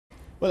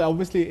Well,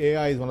 obviously,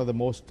 AI is one of the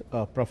most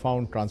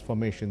profound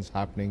transformations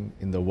happening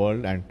in the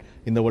world and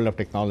in the world of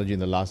technology in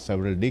the last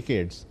several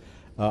decades.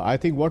 I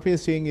think what we are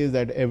seeing is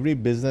that every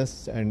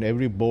business and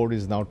every board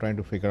is now trying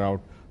to figure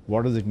out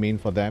what does it mean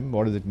for them,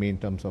 what does it mean in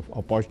terms of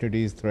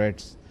opportunities,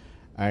 threats,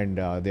 and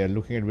they are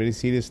looking at it very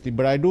seriously.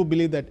 But I do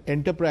believe that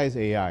enterprise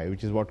AI,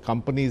 which is what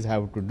companies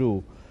have to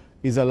do,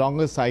 is a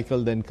longer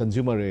cycle than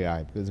consumer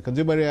AI. Because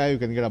consumer AI, you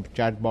can get a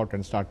chatbot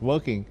and start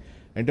working.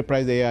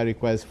 Enterprise AI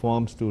requires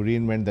firms to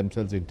reinvent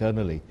themselves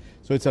internally.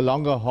 So it's a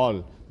longer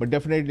haul, but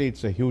definitely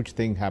it's a huge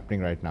thing happening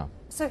right now.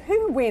 So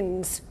who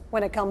wins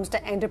when it comes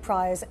to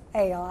enterprise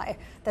AI?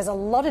 There's a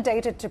lot of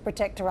data to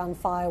protect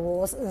around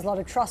firewalls. There's a lot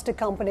of trusted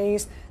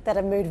companies that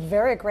have moved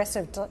very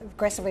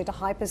aggressively to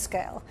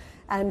hyperscale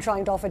and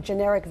trying to offer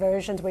generic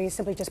versions where you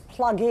simply just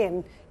plug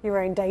in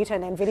your own data,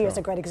 and NVIDIA is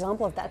a great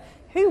example of that.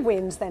 Who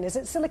wins then? Is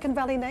it Silicon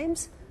Valley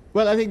names?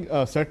 Well, I think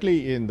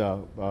certainly in the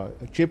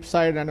chip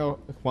side, I know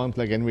firms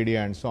like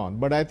NVIDIA and so on.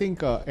 But I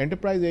think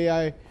enterprise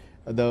AI,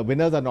 the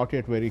winners are not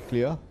yet very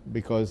clear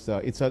because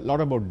it's a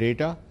lot about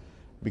data.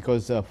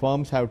 Because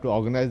firms have to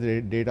organize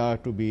their data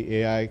to be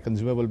AI,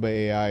 consumable by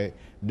AI,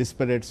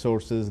 disparate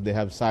sources, they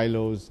have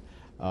silos,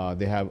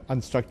 they have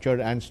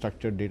unstructured and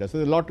structured data. So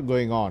there's a lot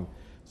going on.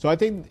 So I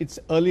think it's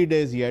early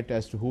days yet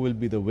as to who will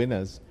be the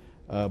winners.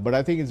 But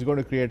I think it's going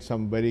to create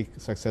some very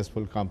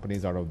successful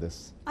companies out of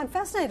this. I'm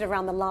fascinated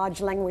around the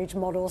large language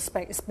model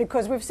space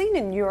because we've seen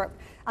in Europe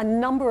a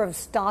number of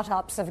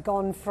startups have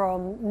gone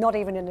from not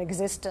even in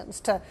existence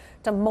to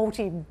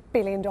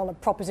multi-billion-dollar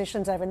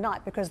propositions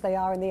overnight because they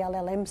are in the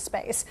LLM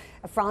space.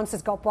 France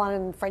has got one,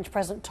 and the French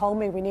president told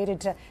me we needed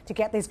to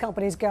get these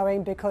companies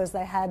going because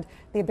they had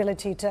the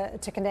ability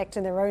to connect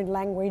in their own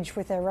language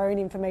with their own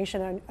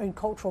information and own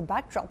cultural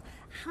backdrop.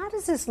 How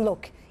does this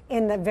look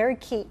in the very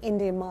key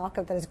Indian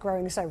market that is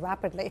growing so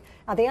rapidly?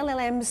 Are the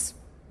LLMs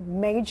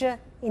major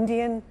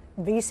Indian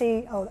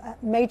VC or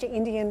major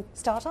Indian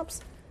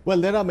startups?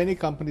 Well, there are many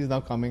companies now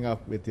coming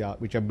up with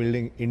which are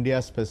building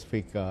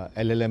India-specific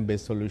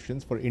LLM-based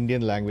solutions for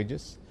Indian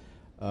languages.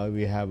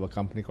 We have a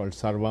company called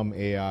Sarvam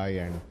AI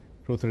and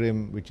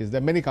Trutharim,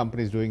 there are many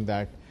companies doing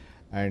that.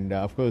 And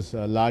of course,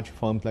 large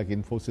firms like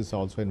Infosys are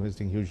also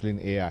investing hugely in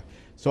AI.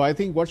 So I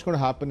think what's going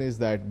to happen is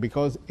that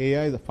because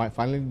AI is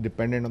finally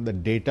dependent on the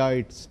data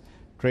it's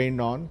trained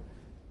on,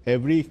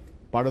 every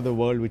part of the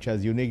world which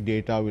has unique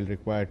data will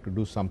require to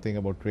do something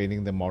about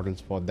training the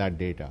models for that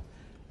data.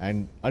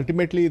 And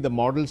ultimately, the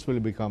models will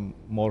become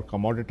more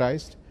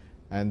commoditized,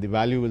 and the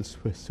value will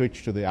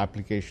switch to the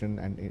application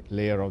and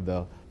layer of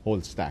the whole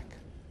stack.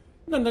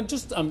 Nandan,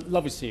 just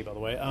lovely to see you, by the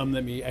way.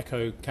 Let me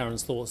echo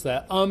Karen's thoughts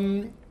there.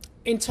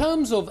 In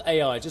terms of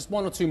AI, just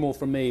one or two more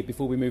from me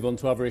before we move on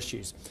to other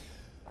issues.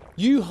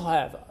 You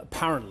have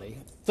apparently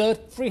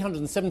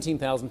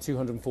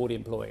 317,240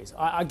 employees.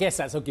 I guess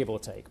that's a give or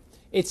take.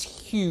 It's a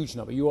huge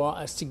number. You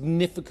are a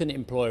significant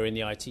employer in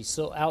the IT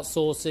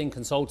outsourcing,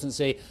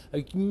 consultancy,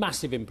 a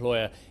massive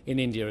employer in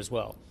India as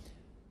well.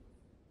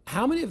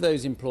 How many of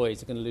those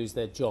employees are going to lose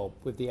their job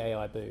with the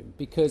AI boom?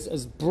 Because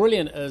as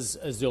brilliant as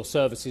your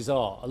services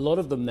are, a lot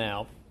of them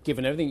now,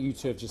 given everything you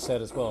two have just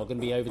said as well, are going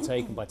to be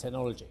overtaken by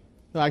technology.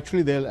 No,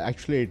 actually,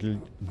 it'll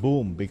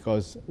boom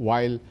because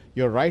while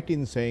you're right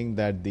in saying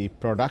that the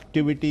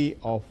productivity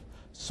of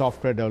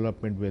software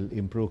development will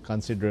improve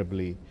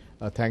considerably,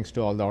 thanks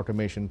to all the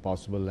automation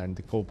possible and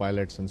the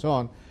co-pilots and so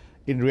on.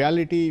 In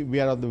reality,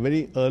 we are at the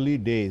very early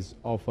days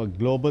of a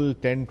global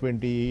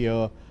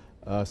 10-20-year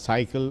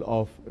cycle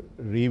of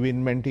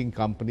reinventing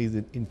companies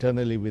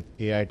internally with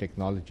AI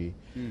technology.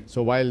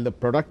 So while the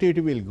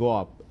productivity will go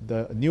up,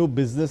 the new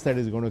business that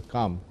is going to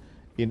come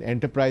in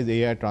enterprise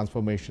AI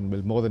transformation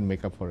will more than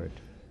make up for it.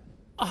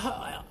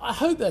 I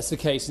hope that's the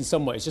case in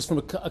some ways, just from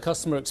a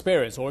customer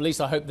experience, or at least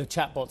I hope the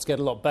chatbots get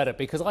a lot better,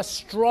 because I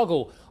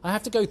struggle. I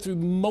have to go through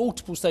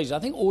multiple stages. I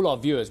think all our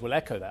viewers will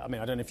echo that. I mean,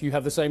 I don't know if you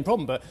have the same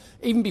problem, but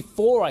even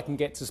before I can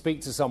get to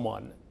speak to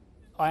someone,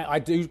 I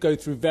do go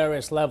through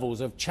various levels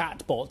of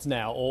chatbots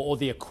now, or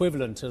the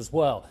equivalent as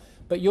well.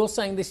 But you're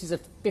saying this is a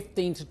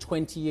 15 to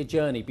 20-year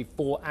journey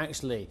before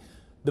actually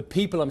the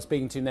people I'm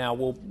speaking to now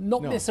will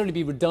not necessarily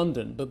be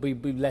redundant, but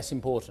be less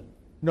important.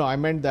 No, I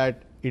meant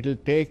that it'll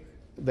take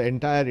the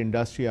entire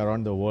industry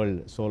around the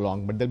world so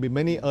long, but there'll be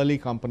many early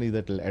companies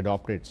that will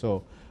adopt it.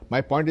 So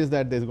my point is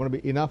that there's going to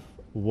be enough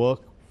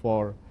work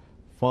for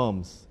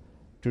firms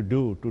to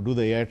do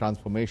the AI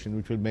transformation,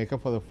 which will make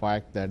up for the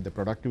fact that the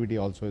productivity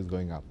also is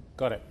going up.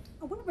 Got it.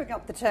 I want to bring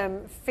up the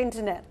term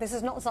finternet. This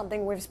is not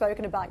something we've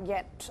spoken about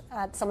yet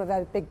at some of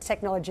our big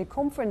technology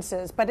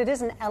conferences, but it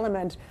is an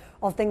element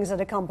of things that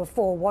have come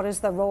before. What is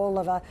the role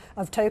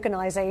of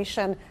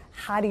tokenization?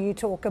 How do you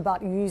talk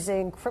about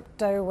using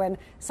crypto and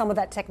some of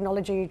that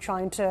technology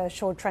trying to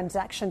ensure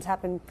transactions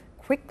happen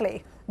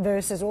quickly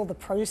versus all the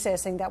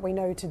processing that we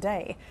know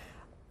today?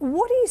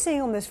 What are you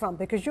seeing on this front?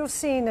 Because you're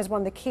seen as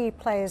one of the key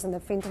players in the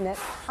finternet.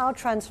 How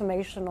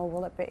transformational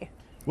will it be?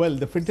 Well,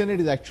 the Finternet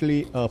is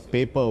actually a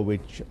paper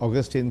which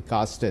Augustine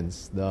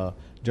Carstens, the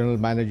general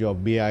manager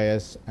of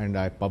BIS, and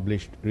I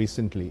published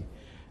recently.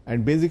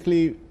 And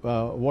basically,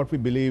 what we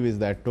believe is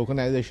that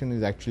tokenization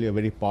is actually a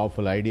very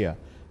powerful idea,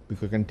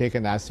 because you can take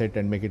an asset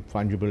and make it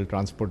fungible,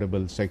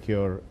 transportable,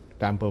 secure,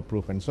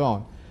 tamper-proof, and so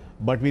on.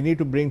 But we need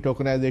to bring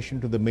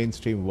tokenization to the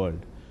mainstream world.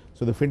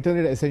 So the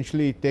Finternet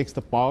essentially takes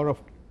the power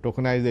of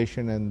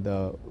tokenization and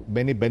the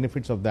many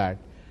benefits of that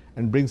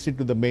and brings it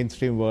to the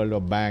mainstream world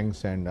of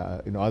banks and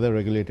other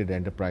regulated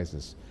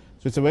enterprises.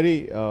 So it's a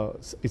very,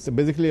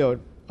 basically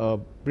a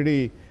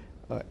pretty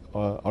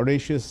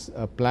audacious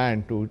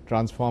plan to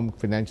transform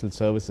financial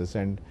services,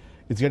 and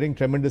it's getting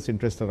tremendous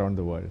interest around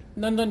the world.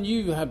 Nandan,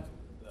 you have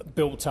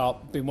built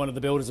up, been one of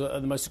the builders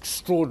of the most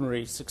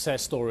extraordinary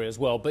success story as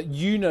well, but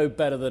you know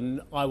better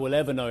than I will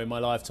ever know in my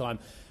lifetime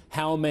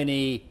how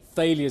many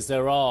failures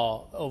there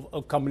are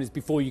of companies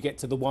before you get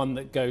to the one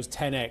that goes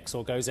 10x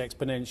or goes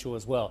exponential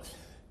as well.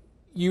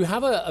 You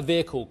have a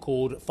vehicle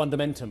called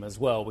Fundamentum as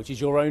well, which is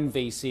your own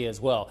VC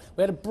as well.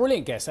 We had a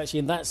brilliant guest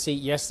actually in that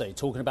seat yesterday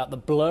talking about the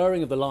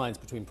blurring of the lines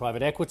between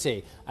private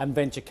equity and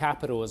venture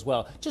capital as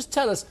well. Just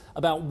tell us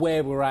about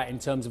where we're at in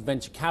terms of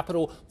venture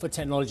capital for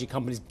technology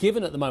companies,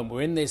 given at the moment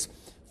we're in this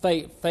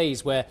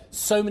phase where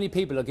so many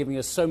people are giving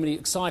us so many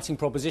exciting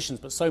propositions,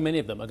 but so many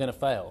of them are going to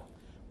fail.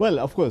 Well,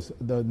 of course,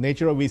 the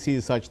nature of VC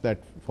is such that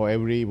for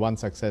every one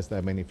success, there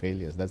are many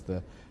failures. That's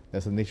the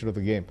nature of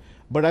the game.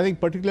 But I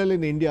think particularly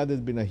in India, there's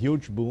been a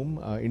huge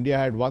boom. India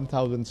had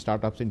 1,000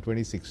 startups in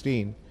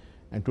 2016,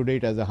 and today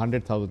it has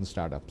 100,000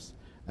 startups.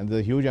 And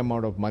there's a huge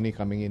amount of money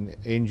coming in,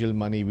 angel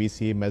money,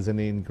 VC,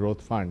 mezzanine, growth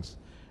funds.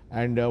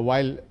 And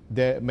while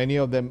many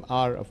of them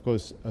are, of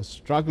course,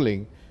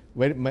 struggling,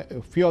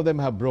 few of them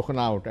have broken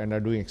out and are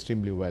doing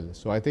extremely well.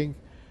 So I think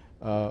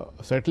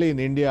certainly in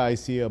India, I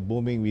see a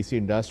booming VC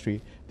industry.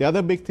 The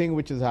other big thing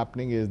which is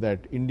happening is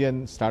that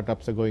Indian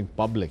startups are going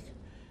public.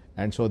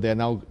 And so they're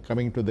now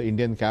coming to the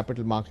Indian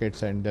capital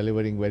markets and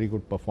delivering very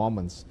good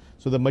performance.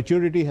 So the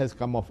maturity has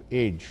come of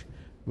age,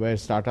 where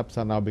startups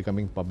are now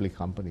becoming public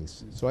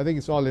companies. So I think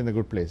it's all in a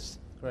good place.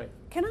 Great.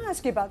 Can I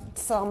ask you about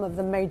some of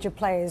the major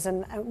players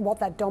and what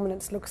that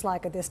dominance looks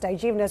like at this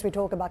stage, even as we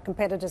talk about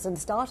competitors and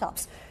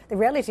startups? The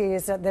reality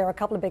is that there are a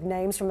couple of big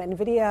names from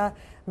NVIDIA,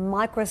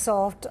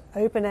 Microsoft,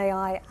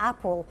 OpenAI,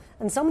 Apple,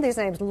 and some of these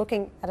names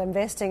looking at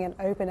investing in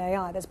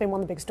OpenAI. That's been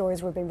one of the big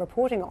stories we've been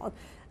reporting on.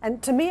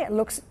 And to me, it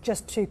looks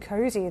just too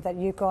cozy that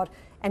you've got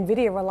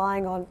NVIDIA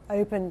relying on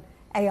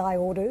OpenAI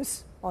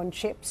orders on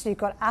chips. You've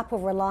got Apple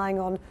relying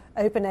on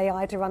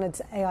OpenAI to run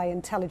its AI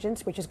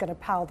intelligence, which is going to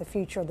power the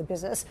future of the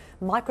business.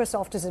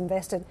 Microsoft has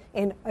invested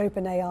in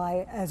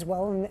OpenAI as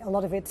well, and a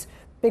lot of its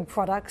big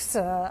products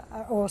are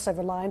also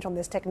reliant on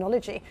this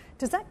technology.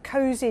 Does that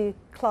cozy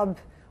club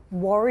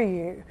worry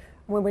you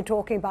when we're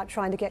talking about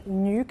trying to get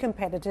new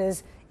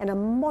competitors in a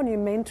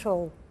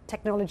monumental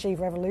technology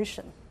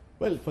revolution?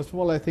 Well, first of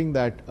all, I think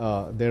that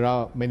there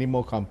are many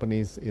more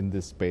companies in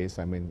this space.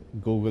 I mean,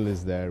 Google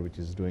is there, which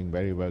is doing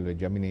very well with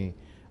Gemini.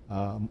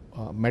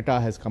 Meta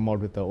has come out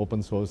with the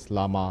open source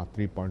Llama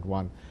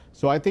 3.1.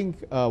 So I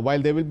think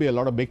while there will be a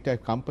lot of big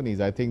tech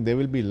companies, I think there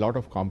will be a lot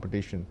of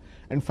competition.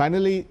 And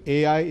finally,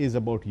 AI is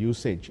about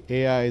usage.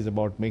 AI is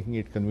about making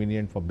it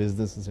convenient for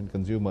businesses and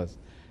consumers.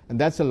 And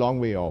that's a long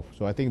way off.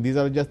 So I think these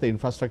are just the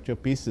infrastructure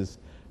pieces.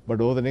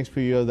 But over the next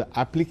few years, the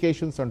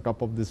applications on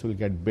top of this will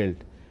get built.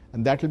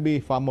 And that will be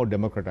far more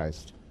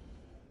democratized.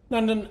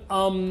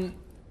 Nandan,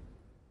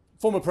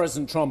 former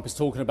President Trump is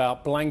talking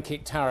about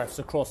blanket tariffs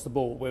across the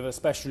board, with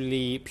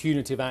especially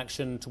punitive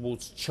action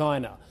towards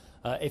China,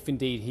 if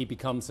indeed he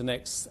becomes the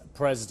next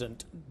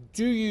president.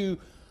 Do you,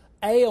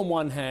 on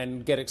one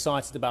hand, get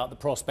excited about the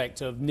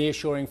prospect of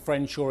nearshoring,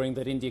 friendshoring,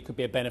 that India could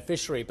be a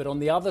beneficiary, but on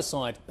the other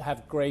side,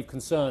 have grave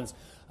concerns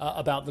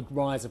about the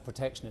rise of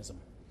protectionism?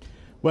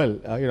 Well,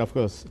 of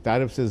course,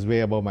 tariffs is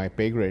way above my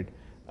pay grade.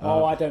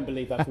 I don't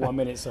believe that for 1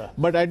 minute, sir.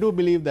 But I do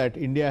believe that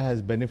India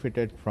has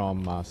benefited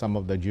from some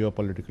of the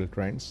geopolitical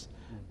trends.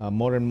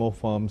 More and more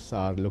firms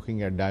are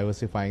looking at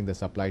diversifying the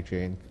supply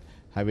chain,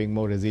 having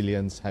more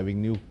resilience,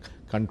 having new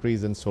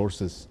countries and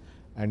sources.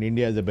 And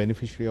India is a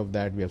beneficiary of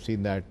that. We have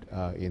seen that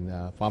in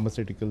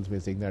pharmaceuticals, we're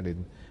seeing that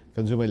in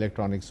consumer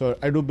electronics. So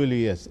I do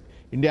believe, yes,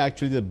 India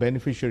actually is a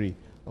beneficiary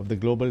of the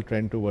global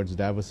trend towards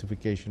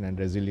diversification and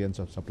resilience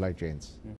of supply chains.